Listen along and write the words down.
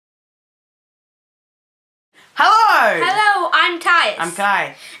Hello! Hello, I'm Tyus. I'm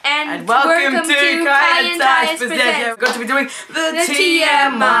Kai. And welcome to KaiAndTyusPresents. We're going to be doing the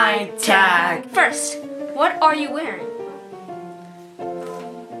TMI Tag. First, what are you wearing?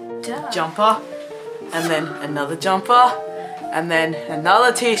 Duh. Jumper, and then another jumper, and then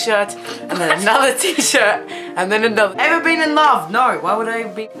another t-shirt, and then another t-shirt, and then another. Ever been in love? No. Why would I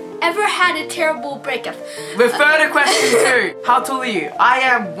be? Ever had a terrible breakup? Refer to question 2. How tall are you? I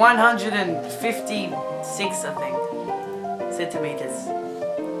am 156, I think, centimeters.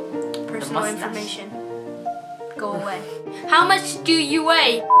 Personal information. Go away. How much do you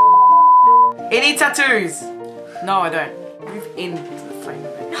weigh? Any tattoos? No, I don't. Move into the frame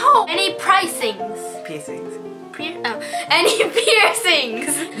of it. No. Any piercings? Piercings. Any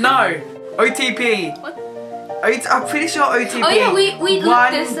piercings? No. OTP. What? I'm pretty sure OTP. Oh yeah, we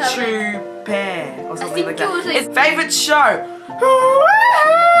looked this up. 1-2 pair or something like it that. was like It's favorite show.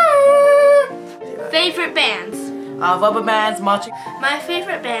 Favorite bands. Rubber bands, marching. My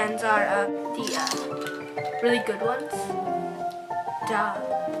favorite bands are the really good ones. Duh.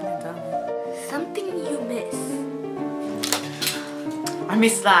 Something you miss. I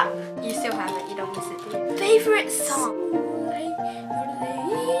miss that. You still have it. You don't miss it. Do you? Favorite song.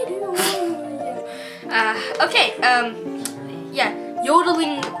 Okay. Yeah.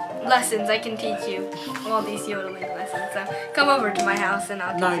 Yodeling lessons. I can teach you all these yodeling lessons. So come over to my house and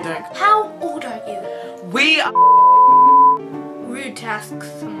I'll teach you. No, don't. How old are you? We are. Rude to ask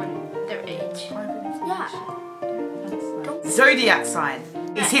someone their age. Yeah. Zodiac sign.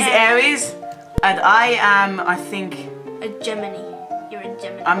 Is his Aries, and I am, I think, a Gemini. You're a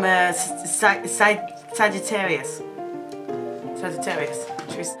Gemini. I'm a Sagittarius. Sagittarius.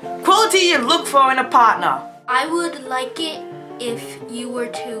 Quality you look for in a partner. I would like it if you were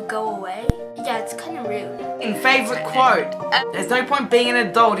to go away. Yeah, it's kind of rude. In favorite quote. There's no point being an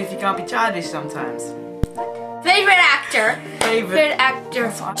adult if you can't be childish sometimes. Favorite actor. Favorite actor.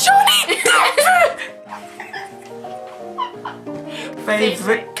 Johnny Depp.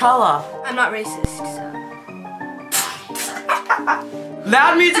 Favorite color. I'm not racist, so.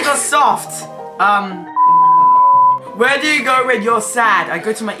 Loud music or soft? Where do you go when you're sad? I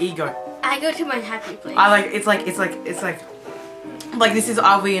go to my ego. I go to my happy place. It's like this is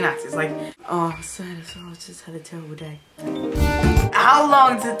our reenact. It's like, oh, I'm sad, so I just had a terrible day. How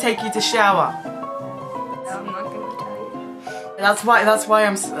long does it take you to shower? I'm not gonna tell you. That's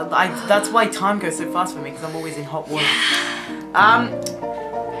why time goes so fast for me, because I'm always in hot water.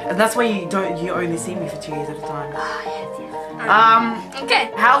 And that's why you only see me for 2 years at a time.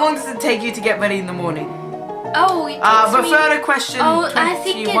 Okay. How long does it take you to get ready in the morning? Oh, it takes refer to question 21. I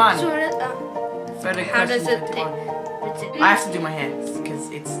think it's sort of. How does it take? I have to do my hair because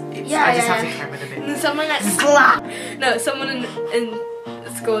it's. Yeah, I just have to comb it a bit. Someone someone in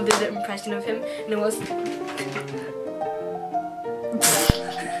school did an impression of him, and it was.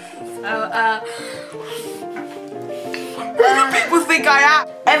 What do people think I am?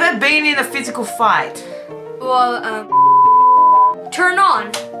 Ever been in a physical fight? Well, turn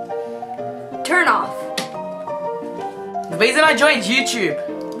on. Turn off. The reason I joined YouTube.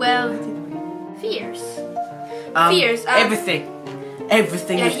 Well, fears. Fears. Everything.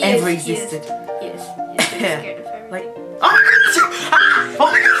 Everything that ever existed. He is scared of everything. Like, oh my god, it's full. Oh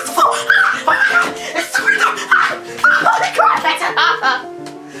my god, it's too much. Oh my god,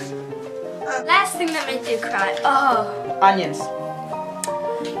 Last thing that made you cry. Oh. Onions.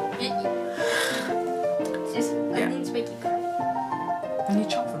 Onions make you cry. When you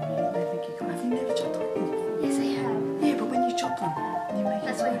chop them, they make you cry. Have you never chopped onions? Yes, I have. Yeah, but when you chop them, you make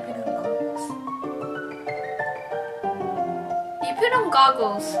That's why you put on goggles. You put on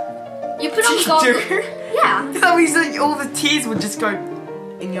goggles. You put on goggles. Yeah. That means that all the tears would just go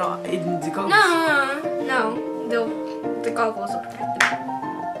in the goggles. No. The goggles will protect them.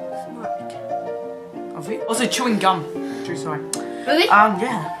 Smart. Also chewing gum. True story. Really?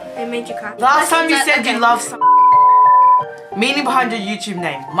 Yeah. It made you cry. Last time you said you love some. Meaning behind your YouTube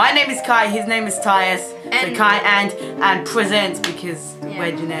name. My name is Kai, his name is Tyus. So Kai and presents because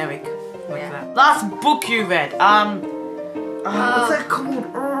we're generic. Like that. Last book you read. What's that called?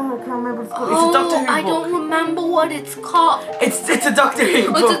 Oh, I can't remember what it's called. It's a Doctor Who book. I don't remember what it's called. It's a Doctor Who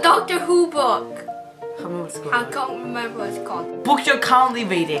book. It's a Doctor Who book. I can't remember what it's called. I can't remember what it's called. Book you're currently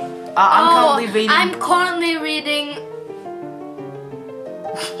reading. I'm currently reading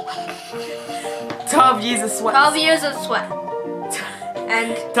 12 Years of Sweat. 12 Years of Sweat.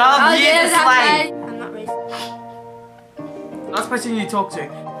 And 12 Years of Slave. I'm not racist. Last person you talked to.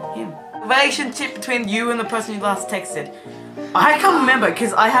 Him. Relationship between you and the person you last texted. I can't remember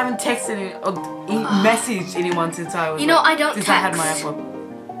because I haven't texted or messaged anyone since I was. You know, I don't since text. I had my iPod.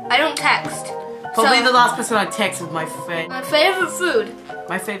 I don't text. Probably the last person I text was my friend. My favorite food.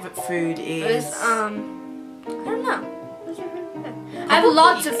 My favorite food is I don't know. What's your favorite food? I have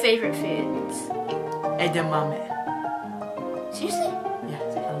lots of favorite foods. Edamame. Seriously?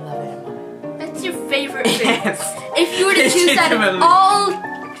 Yes, I love edamame. That's your favorite food? Yes. If you were to choose out of all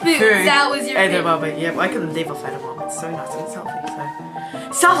foods, that was your favorite. Edamame. Yeah, I couldn't live off edamame. It's so nice and salty.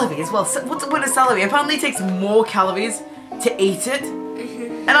 So. Celery as well. What's the point of celery? Apparently it takes more calories to eat it.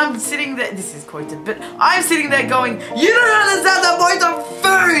 And I'm sitting there, this is quoted, but I'm sitting there going, you don't understand the point of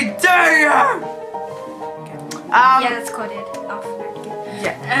food, do you? Okay. Yeah, that's quoted off Nerd Cube.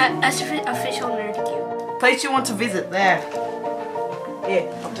 Yeah. Official Nerd Cube. Place you want to visit, there. Here,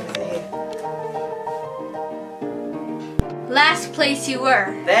 I'll do it here. Last place you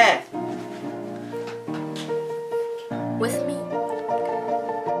were. There. With me.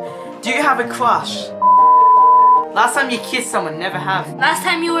 Do you have a crush? Last time you kissed someone, never have. Last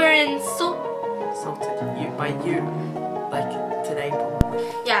time you were insulted. Insulted you by you. Like today probably.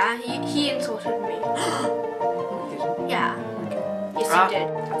 Yeah, he insulted me. No, you didn't. Yeah. Okay. Yes, you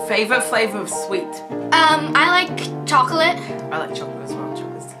did. Favorite flavor of sweet? I like chocolate. I like chocolate as well.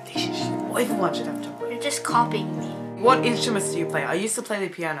 Chocolate's delicious. Well, everyone should have chocolate. You're just copying me. What instruments do you play? I used to play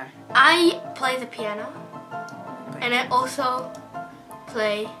the piano. I play the piano. And I also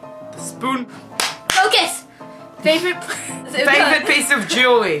play The spoon. focus. Favorite Piece of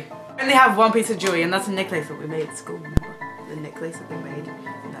jewelry. I only have one piece of jewelry, and that's a necklace that we made at school. Remember the necklace that we made?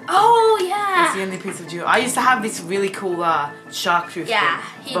 Oh yeah. That's the only piece of jewelry. I used to have this really cool chartreuse Yeah,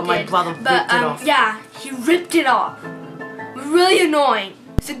 thing, but my brother ripped it off. Yeah, he ripped it off. Really annoying.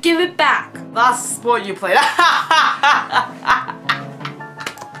 So give it back. Last sport you played.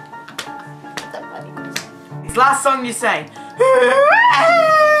 It's last song you sang.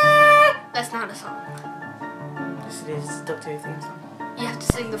 That's not a song. Yes, it is. It's Doctor Who theme song. You have to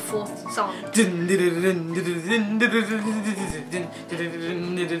sing the fourth song.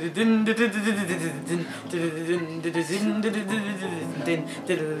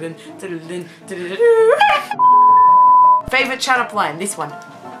 Favorite chat-up line? This one.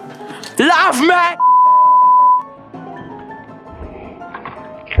 Love me!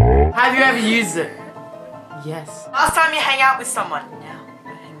 Have you ever used it? Yes. Last time you hang out with someone? No.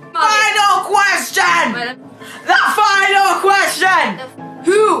 Final question! The final question!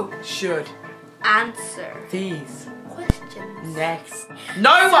 Who should Answer these questions. next?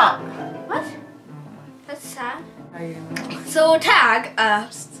 No one! What? That's sad. I So tag,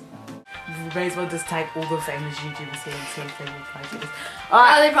 We may as well just tag all the famous YouTubers here and see if they reply to this.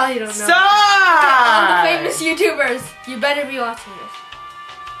 oh, they probably don't know. All the famous YouTubers, you better be watching this.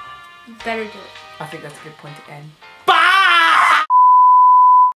 You better do it. I think that's a good point to end.